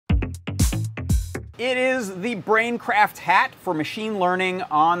It is the BrainCraft hat for machine learning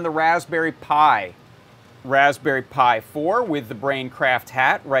on the Raspberry Pi. Raspberry Pi 4 with the BrainCraft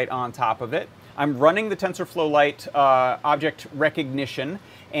hat right on top of it. I'm running the Tensor Flow Lite object recognition,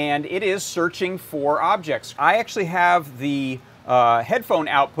 and it is searching for objects. I actually have the headphone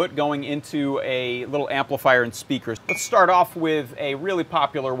output going into a little amplifier and speakers. Let's start off with a really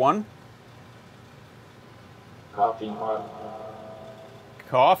popular one. Coffee mug.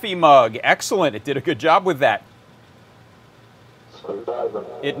 Coffee mug. Excellent. It did a good job with that. Screwdriver.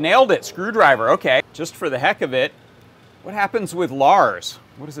 It nailed it. Screwdriver. Okay. Just for the heck of it, what happens with Lars?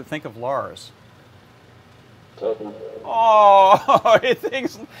 What does it think of Lars? Teddy. Oh, it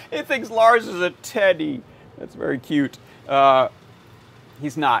thinks Lars is a teddy. That's very cute.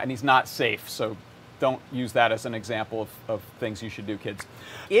 He's not, and he's not safe, so don't use that as an example of things you should do, kids.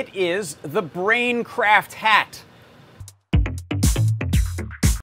 It is the BrainCraft hat.